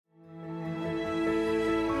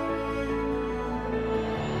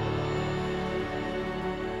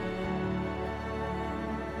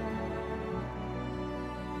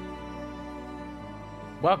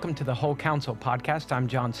Welcome to the Whole Counsel podcast. I'm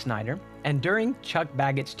John Snyder. And during Chuck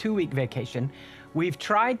Baggett's 2-week vacation, we've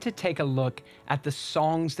tried to take a look at the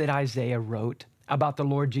songs that Isaiah wrote about the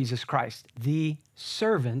Lord Jesus Christ, the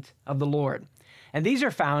servant of the Lord. And these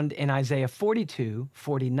are found in Isaiah 42,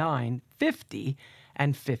 49, 50,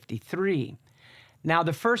 and 53. Now,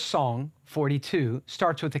 the first song, 42,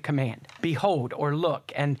 starts with a command, behold or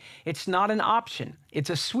look, and it's not an option.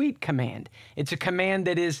 It's a sweet command. It's a command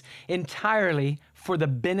that is entirely for the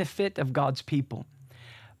benefit of God's people.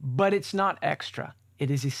 But it's not extra.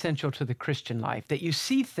 It is essential to the Christian life, that you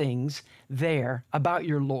see things there about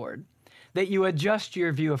your Lord, that you adjust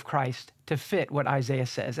your view of Christ to fit what Isaiah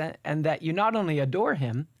says, and that you not only adore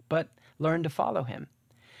him, but learn to follow him.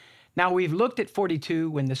 Now, we've looked at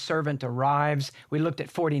 42 when the servant arrives. We looked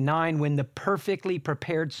at 49 when the perfectly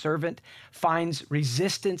prepared servant finds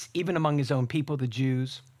resistance even among his own people, the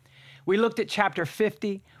Jews. We looked at chapter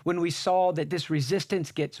 50 when we saw that this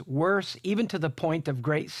resistance gets worse, even to the point of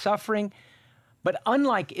great suffering. But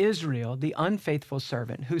unlike Israel, the unfaithful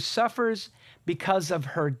servant who suffers because of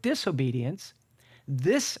her disobedience,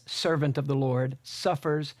 this servant of the Lord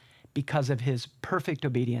suffers because of his perfect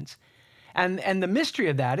obedience. And the mystery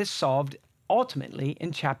of that is solved ultimately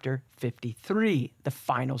in chapter 53, the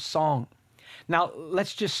final song. Now,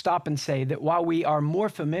 let's just stop and say that while we are more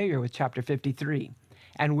familiar with chapter 53,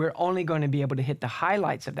 and we're only going to be able to hit the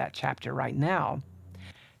highlights of that chapter right now,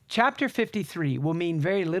 chapter 53 will mean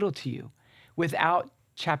very little to you without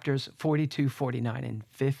chapters 42, 49, and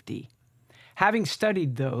 50. Having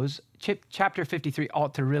studied those, chapter 53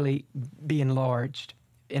 ought to really be enlarged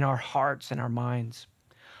in our hearts and our minds.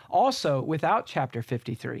 Also, without chapter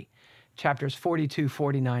 53, chapters 42,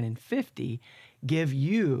 49, and 50 give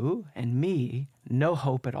you and me no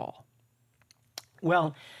hope at all.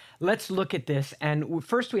 Well, let's look at this. And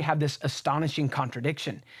first, we have this astonishing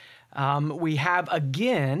contradiction. We have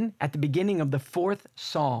again, at the beginning of the fourth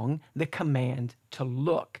song, the command to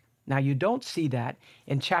look. Now, you don't see that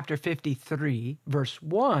in chapter 53, verse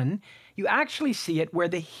 1. You actually see it where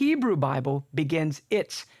the Hebrew Bible begins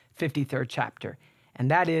its 53rd chapter. And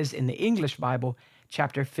that is in the English Bible,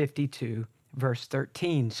 chapter 52, verse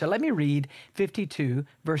 13. So let me read 52,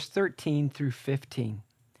 verse 13 through 15.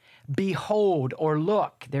 Behold or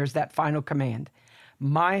look, there's that final command.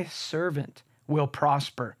 My servant will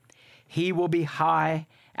prosper. He will be high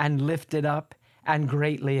and lifted up and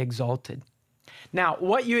greatly exalted. Now,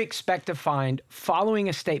 what you expect to find following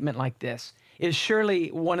a statement like this is surely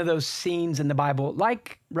one of those scenes in the Bible,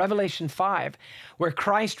 like Revelation 5, where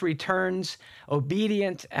Christ returns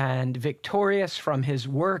obedient and victorious from his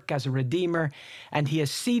work as a redeemer, and he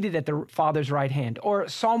is seated at the Father's right hand. Or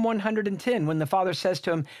Psalm 110, when the Father says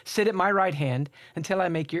to him, sit at my right hand until I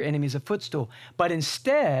make your enemies a footstool. But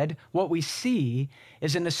instead, what we see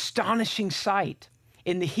is an astonishing sight.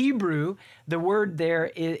 In the Hebrew, the word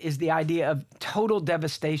there is the idea of total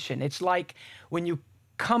devastation. It's like when you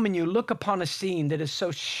come and you look upon a scene that is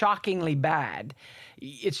so shockingly bad,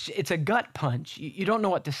 it's a gut punch. You don't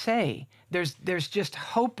know what to say. There's just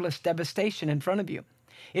hopeless devastation in front of you.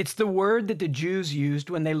 It's the word that the Jews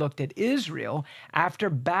used when they looked at Israel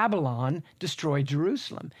after Babylon destroyed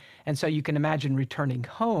Jerusalem. And so you can imagine returning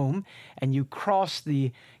home, and you cross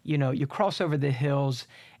over the hills,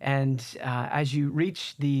 and as you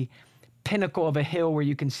reach the pinnacle of a hill where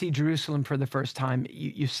you can see Jerusalem for the first time,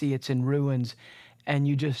 you see it's in ruins. And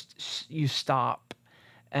you stop,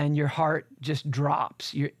 and your heart just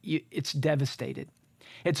drops. It's devastated.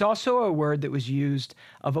 It's also a word that was used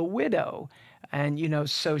of a widow. And,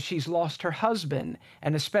 so she's lost her husband,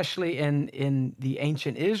 and especially in the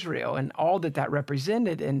ancient Israel and all that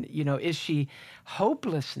represented. And, is she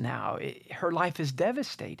hopeless now? Her life is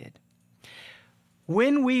devastated.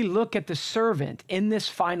 When we look at the servant in this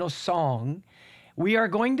final song, we are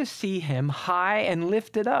going to see him high and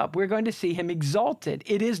lifted up. We're going to see him exalted.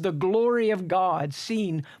 It is the glory of God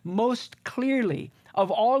seen most clearly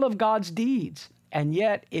of all of God's deeds. And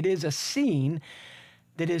yet it is a scene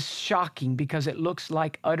that is shocking because it looks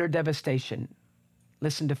like utter devastation.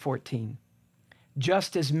 Listen to 14.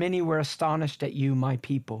 Just as many were astonished at you, my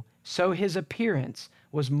people, so his appearance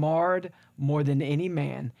was marred more than any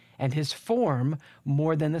man, and his form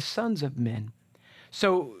more than the sons of men.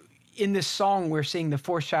 So in this song, we're seeing the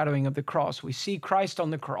foreshadowing of the cross. We see Christ on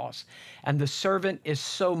the cross, and the servant is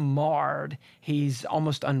so marred, he's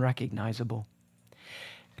almost unrecognizable.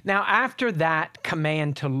 Now, after that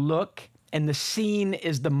command to look, and the scene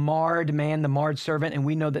is the marred man, the marred servant, and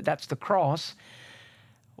we know that that's the cross,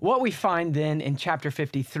 what we find then in chapter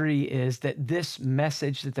 53 is that this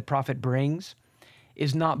message that the prophet brings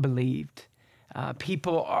is not believed.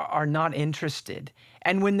 People are not interested.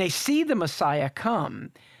 And when they see the Messiah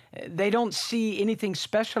come, they don't see anything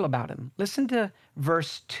special about him. Listen to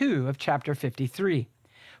verse 2 of chapter 53.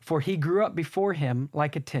 For he grew up before him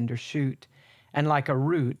like a tender shoot, and like a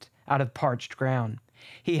root out of parched ground.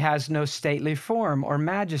 He has no stately form or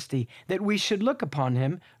majesty that we should look upon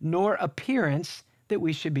him, nor appearance that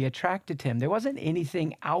we should be attracted to him. There wasn't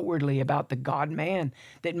anything outwardly about the God-man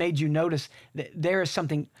that made you notice that there is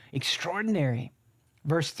something extraordinary.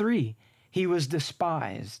 Verse 3, he was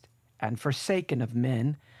despised and forsaken of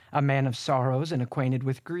men, a man of sorrows and acquainted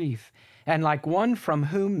with grief. And like one from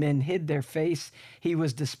whom men hid their face, he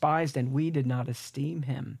was despised, and we did not esteem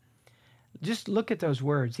him. Just look at those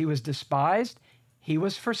words. He was despised, he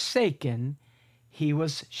was forsaken, he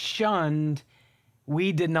was shunned,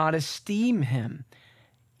 we did not esteem him.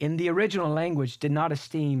 In the original language, did not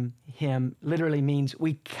esteem him literally means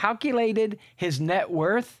we calculated his net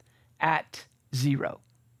worth at 0.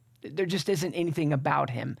 There just isn't anything about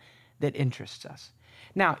him that interests us.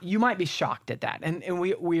 Now, you might be shocked at that, and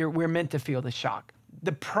we're meant to feel the shock.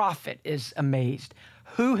 The prophet is amazed.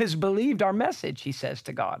 Who has believed our message, he says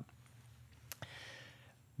to God.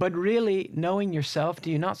 But really, knowing yourself, do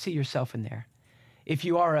you not see yourself in there? If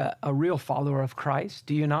you are a real follower of Christ,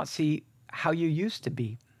 do you not see how you used to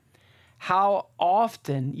be? How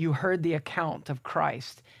often you heard the account of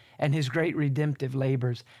Christ and his great redemptive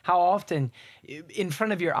labors. How often in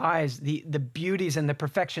front of your eyes, the beauties and the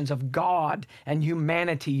perfections of God and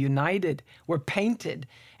humanity united were painted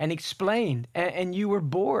and explained, and you were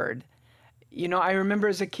bored. You know, I remember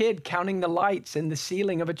as a kid counting the lights in the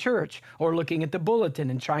ceiling of a church or looking at the bulletin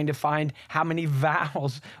and trying to find how many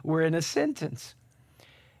vowels were in a sentence.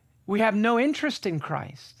 We have no interest in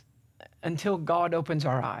Christ until God opens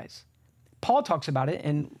our eyes. Paul talks about it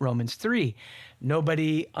in Romans 3.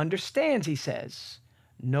 Nobody understands, he says.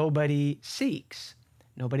 Nobody seeks.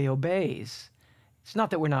 Nobody obeys. It's not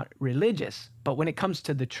that we're not religious, but when it comes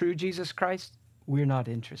to the true Jesus Christ, we're not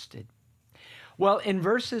interested. Well, in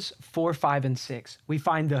verses 4, 5, and 6, we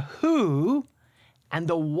find the who and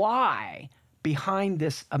the why behind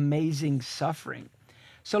this amazing suffering.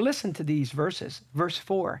 So listen to these verses. Verse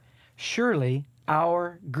 4, surely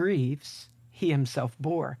our griefs he himself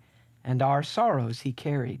bore, and our sorrows he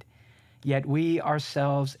carried. Yet we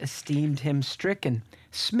ourselves esteemed him stricken,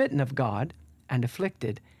 smitten of God, and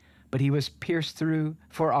afflicted. But he was pierced through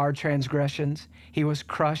for our transgressions. He was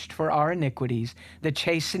crushed for our iniquities. The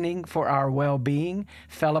chastening for our well-being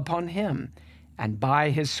fell upon him, and by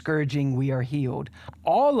his scourging we are healed.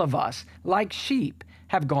 All of us, like sheep,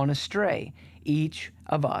 have gone astray. Each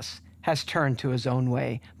of us has turned to his own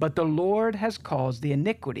way, but the Lord has caused the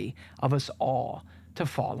iniquity of us all to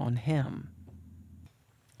fall on him.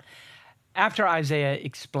 After Isaiah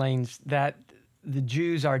explains that the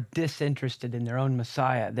Jews are disinterested in their own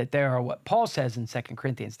Messiah, that they are what Paul says in 2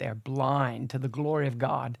 Corinthians, they are blind to the glory of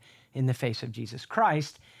God in the face of Jesus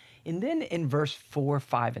Christ. And then in verse 4,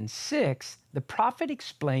 5, and 6, the prophet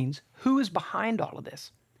explains who is behind all of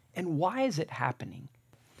this and why is it happening.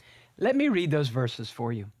 Let me read those verses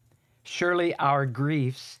for you. Surely our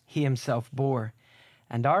griefs he himself bore,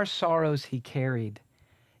 and our sorrows he carried.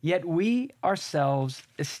 Yet we ourselves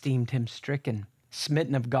esteemed him stricken,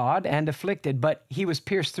 smitten of God, and afflicted. But he was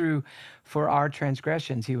pierced through for our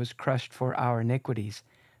transgressions. He was crushed for our iniquities.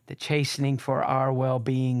 The chastening for our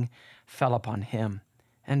well-being fell upon him,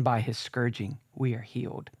 and by his scourging we are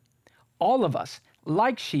healed. All of us,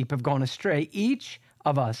 like sheep, have gone astray. Each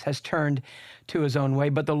of us has turned to his own way,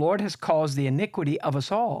 but the Lord has caused the iniquity of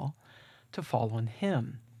us all to fall on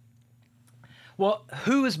him. Well,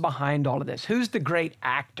 who is behind all of this? Who's the great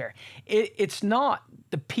actor? It's not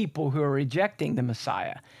the people who are rejecting the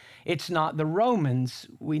Messiah. It's not the Romans.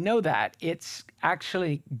 We know that. It's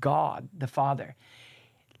actually God, the Father.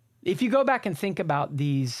 If you go back and think about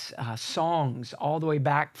these songs all the way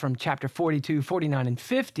back from chapter 42, 49, and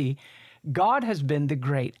 50, God has been the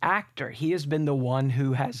great actor. He has been the one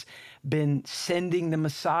who has been sending the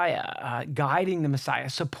Messiah, guiding the Messiah,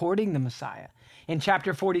 supporting the Messiah. In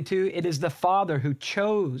chapter 42, it is the Father who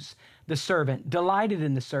chose the servant, delighted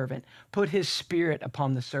in the servant, put his Spirit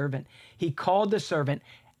upon the servant. He called the servant,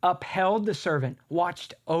 upheld the servant,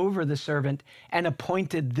 watched over the servant, and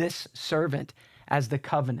appointed this servant as the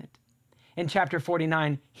covenant. In chapter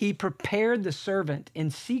 49, he prepared the servant in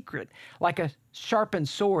secret like a sharpened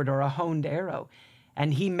sword or a honed arrow,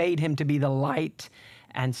 and he made him to be the light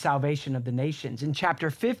and salvation of the nations. In chapter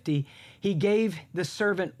 50, he gave the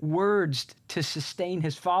servant words to sustain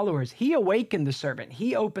his followers. He awakened the servant.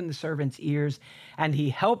 He opened the servant's ears, and he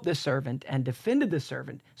helped the servant and defended the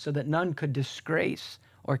servant so that none could disgrace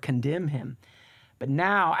or condemn him. But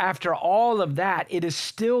now, after all of that, it is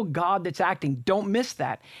still God that's acting. Don't miss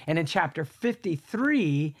that. And in chapter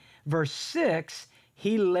 53, verse 6,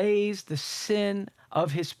 he lays the sin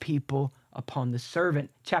of his people upon the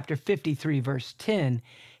servant. Chapter 53, verse 10,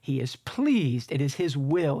 he is pleased. It is his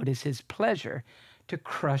will, it is his pleasure to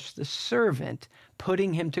crush the servant,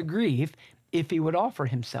 putting him to grief if he would offer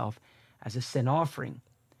himself as a sin offering.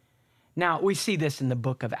 Now, we see this in the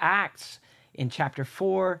book of Acts. In chapter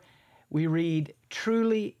 4, we read,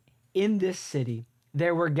 "Truly in this city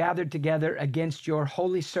there were gathered together against your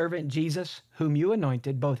holy servant Jesus, whom you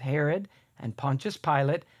anointed, both Herod and Pontius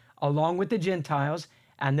Pilate, along with the Gentiles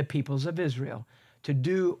and the peoples of Israel, to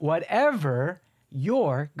do whatever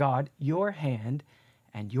your, God, your hand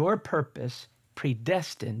and your purpose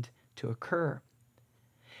predestined to occur."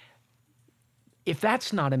 If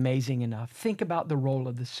that's not amazing enough, think about the role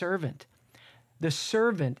of the servant. The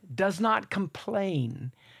servant does not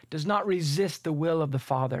complain, does not resist the will of the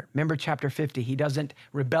Father. Remember chapter 50, he doesn't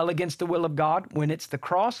rebel against the will of God when it's the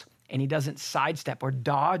cross, and he doesn't sidestep or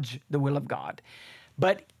dodge the will of God.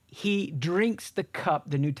 But he drinks the cup,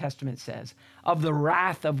 the New Testament says, of the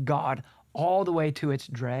wrath of God all the way to its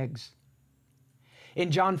dregs. In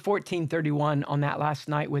John 14:31, on that last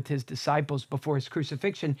night with his disciples before his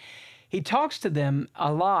crucifixion, he talks to them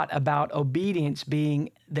a lot about obedience being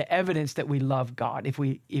the evidence that we love God.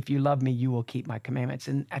 If you love me, you will keep my commandments.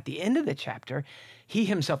 And at the end of the chapter, he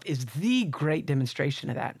himself is the great demonstration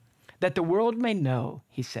of that the world may know,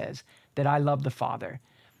 he says, that I love the Father.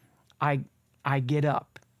 I get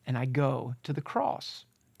up and I go to the cross.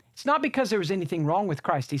 It's not because there was anything wrong with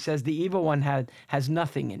Christ. He says the evil one has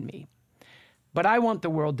nothing in me. But I want the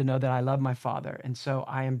world to know that I love my Father, and so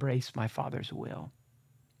I embrace my Father's will.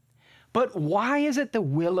 But why is it the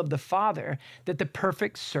will of the Father that the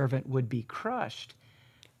perfect servant would be crushed?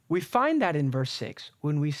 We find that in verse 6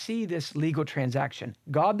 when we see this legal transaction.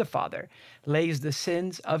 God the Father lays the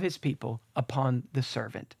sins of his people upon the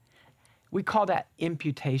servant. We call that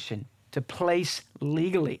imputation, to place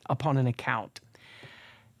legally upon an account.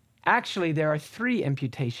 Actually, there are 3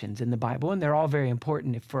 imputations in the Bible, and they're all very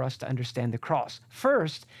important for us to understand the cross.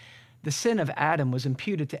 First, the sin of Adam was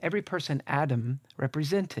imputed to every person Adam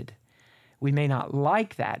represented. We may not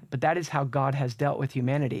like that, but that is how God has dealt with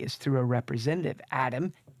humanity, is through a representative,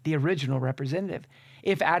 Adam, the original representative.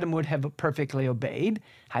 If Adam would have perfectly obeyed,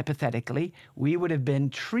 hypothetically, we would have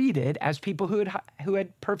been treated as people who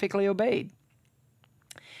had perfectly obeyed.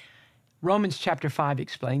 Romans chapter 5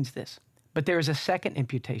 explains this. But there is a second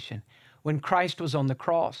imputation. When Christ was on the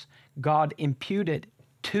cross, God imputed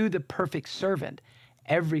to the perfect servant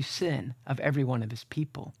every sin of every one of his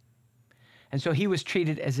people. And so he was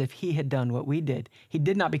treated as if he had done what we did. He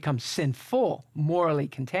did not become sinful, morally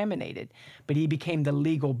contaminated, but he became the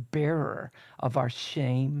legal bearer of our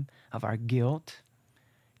shame, of our guilt,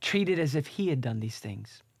 treated as if he had done these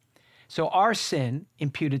things. So our sin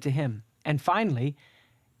imputed to him. And finally,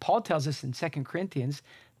 Paul tells us in 2 Corinthians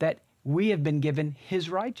that we have been given his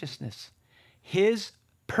righteousness, his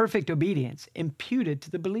perfect obedience imputed to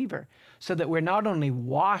the believer, so that we're not only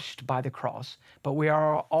washed by the cross, but we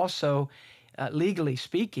are also, legally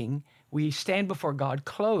speaking, we stand before God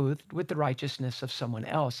clothed with the righteousness of someone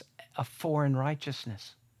else, a foreign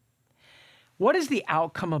righteousness. What is the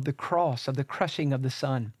outcome of the cross, of the crushing of the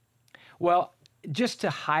Son? Well, just to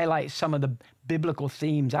highlight some of the biblical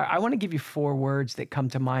themes, I want to give you 4 words that come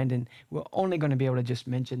to mind, and we're only going to be able to just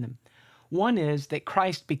mention them. One is that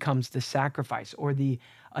Christ becomes the sacrifice or the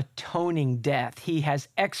atoning death. He has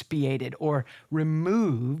expiated or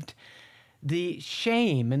removed the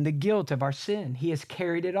shame and the guilt of our sin. He has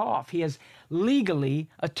carried it off. He has legally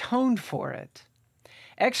atoned for it.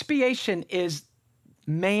 Expiation is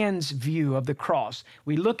man's view of the cross.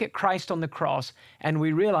 We look at Christ on the cross and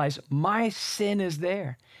we realize my sin is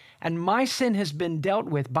there, and my sin has been dealt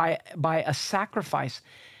with by a sacrifice,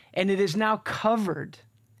 and it is now covered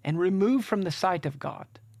and removed from the sight of God.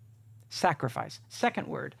 Sacrifice. Second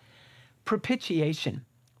word, propitiation.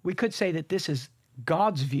 We could say that this is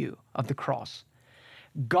God's view of the cross.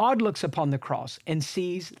 God looks upon the cross and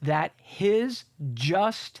sees that his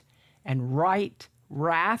just and right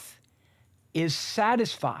wrath is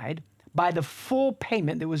satisfied by the full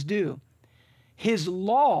payment that was due. His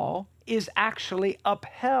law is actually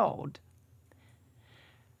upheld.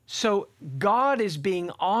 So God is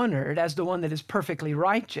being honored as the one that is perfectly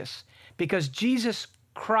righteous, because Jesus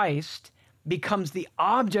Christ becomes the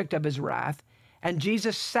object of his wrath, and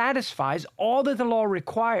Jesus satisfies all that the law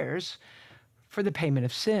requires for the payment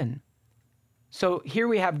of sin. So here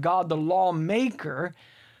we have God, the lawmaker,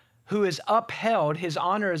 who is upheld, his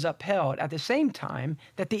honor is upheld at the same time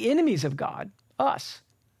that the enemies of God, us,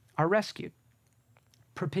 are rescued.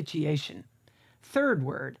 propitiation. Third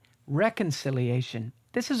word, reconciliation.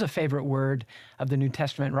 This is a favorite word of the New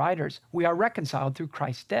Testament writers. We are reconciled through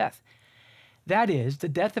Christ's death. That is, the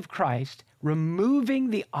death of Christ removing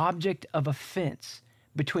the object of offense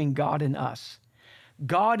between God and us.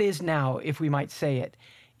 God is now, if we might say it,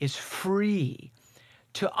 is free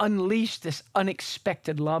to unleash this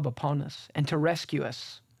unexpected love upon us and to rescue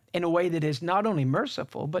us in a way that is not only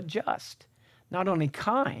merciful, but just, not only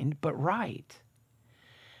kind, but right.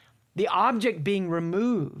 The object being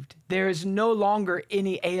removed, there is no longer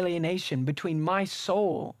any alienation between my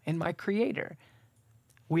soul and my Creator.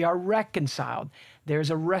 We are reconciled. There's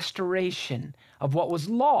a restoration of what was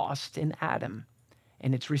lost in Adam,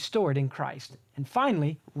 and it's restored in Christ. And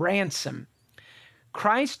finally, ransom.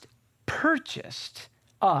 Christ purchased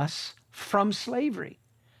us from slavery.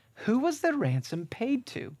 Who was the ransom paid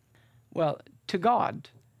to? Well, to God,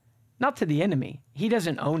 not to the enemy. He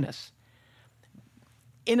doesn't own us.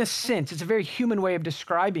 In a sense, it's a very human way of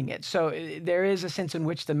describing it. So there is a sense in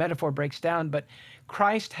which the metaphor breaks down, but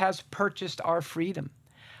Christ has purchased our freedom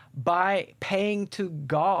by paying to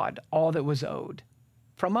God all that was owed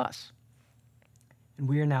from us. And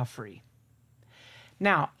we are now free.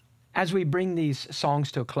 Now, as we bring these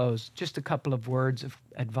songs to a close, just a couple of words of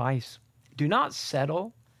advice. Do not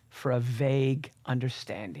settle for a vague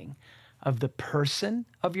understanding of the person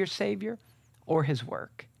of your Savior or his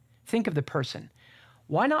work. Think of the person.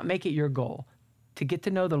 Why not make it your goal to get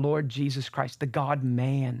to know the Lord Jesus Christ, the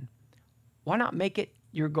God-man? Why not make it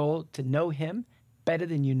your goal to know him better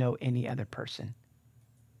than you know any other person?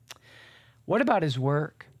 What about his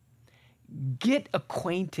work? Get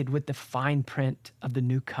acquainted with the fine print of the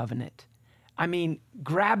new covenant. I mean,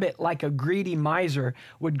 grab it like a greedy miser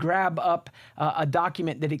would grab up a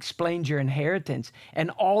document that explains your inheritance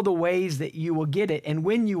and all the ways that you will get it and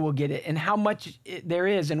when you will get it and how much there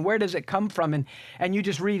is and where does it come from. And you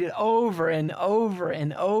just read it over and over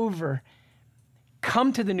and over.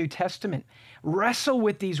 Come to the New Testament. Wrestle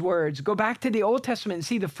with these words. Go back to the Old Testament and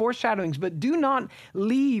see the foreshadowings, but do not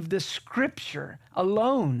leave the Scripture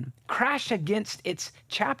alone. Crash against its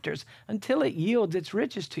chapters until it yields its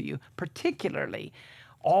riches to you, particularly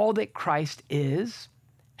all that Christ is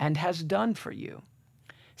and has done for you.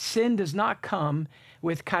 Sin does not come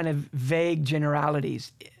with kind of vague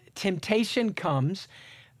generalities. Temptation comes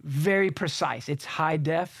very precise. It's high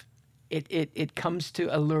def. It comes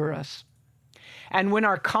to allure us. And when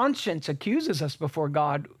our conscience accuses us before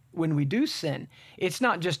God when we do sin, it's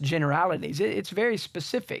not just generalities, it's very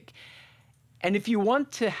specific. And if you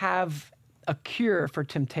want to have a cure for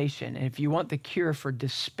temptation, and if you want the cure for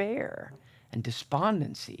despair and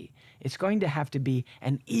despondency, it's going to have to be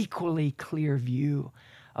an equally clear view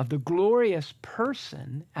of the glorious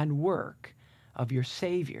person and work of your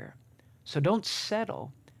Savior. So don't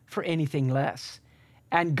settle for anything less.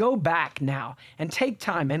 And go back now and take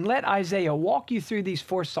time and let Isaiah walk you through these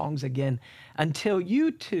 4 songs again until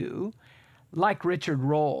you too, like Richard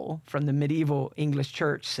Rolle from the medieval English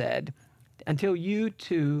church said, until you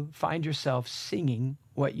too find yourself singing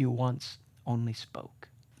what you once only spoke.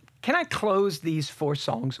 Can I close these 4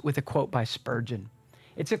 songs with a quote by Spurgeon?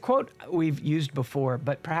 It's a quote we've used before,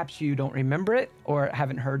 but perhaps you don't remember it or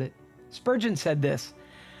haven't heard it. Spurgeon said this,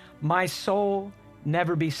 "My soul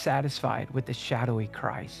never be satisfied with the shadowy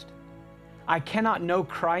Christ. I cannot know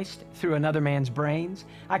Christ through another man's brains.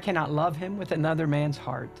 I cannot love him with another man's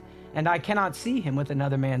heart, and I cannot see him with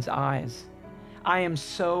another man's eyes. I am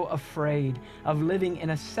so afraid of living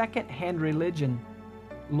in a second-hand religion.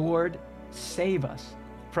 Lord, save us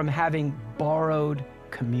from having borrowed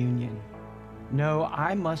communion. No,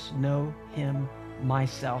 I must know him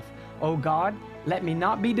myself. Oh God, let me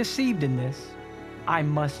not be deceived in this. I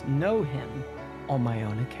must know him on my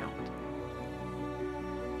own account."